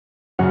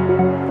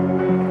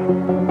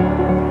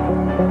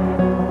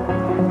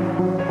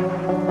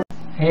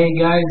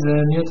guys,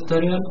 new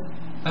tutorial.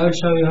 I will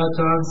show you how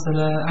to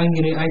install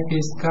Angry IP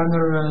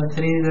Scanner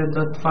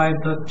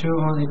 3.5.2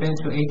 on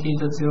Ubuntu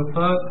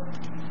 18.04.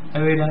 I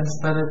will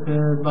install it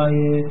by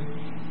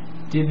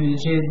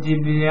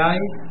gdebi.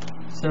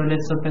 So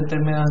let's open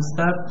terminal and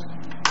start.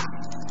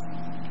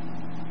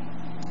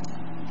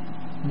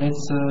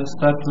 Let's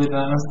start with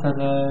install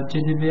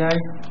gdebi,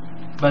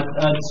 but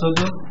add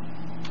sudo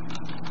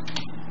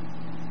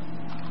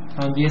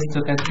and yes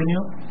to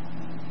continue.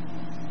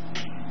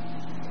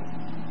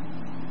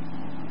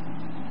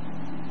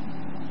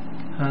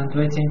 And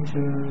waiting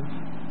to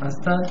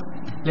install.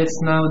 Let's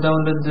now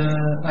download the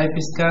IP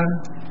scan,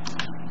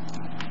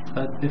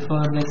 but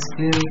before let's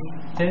clear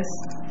this.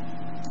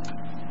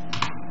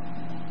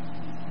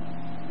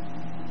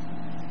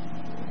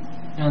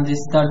 And it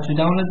start to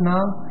download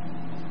now.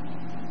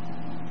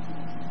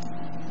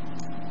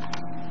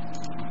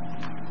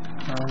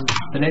 And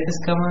the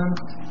latest command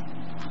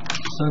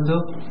sudo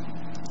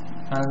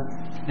and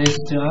this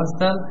to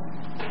install.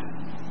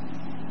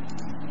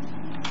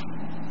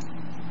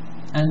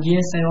 And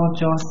yes, I want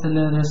to install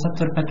the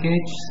software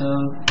package, so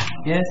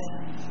yes,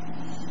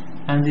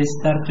 and it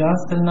start to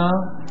install now.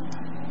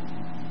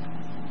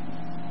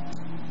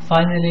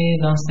 Finally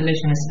the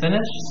installation is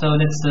finished, so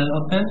let's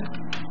open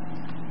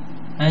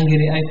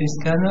Angry IP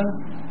Scanner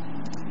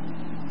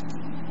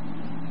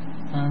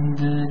and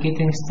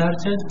getting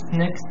started.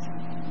 Next,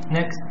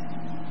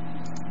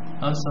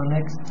 also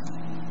next,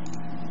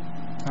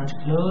 and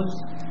close.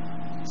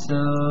 So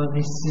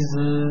this is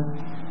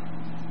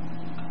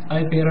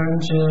IP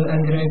range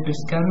Angry IP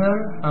Scanner,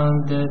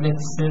 and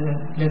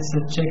let's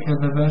check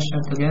the version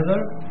together,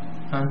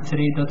 and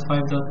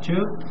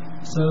 3.5.2.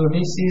 So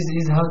this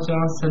is how to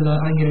install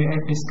Angry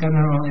IP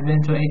Scanner on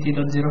Ubuntu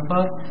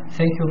 18.04.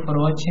 Thank you for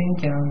watching,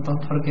 and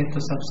don't forget to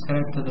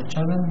subscribe to the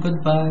channel.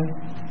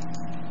 Goodbye.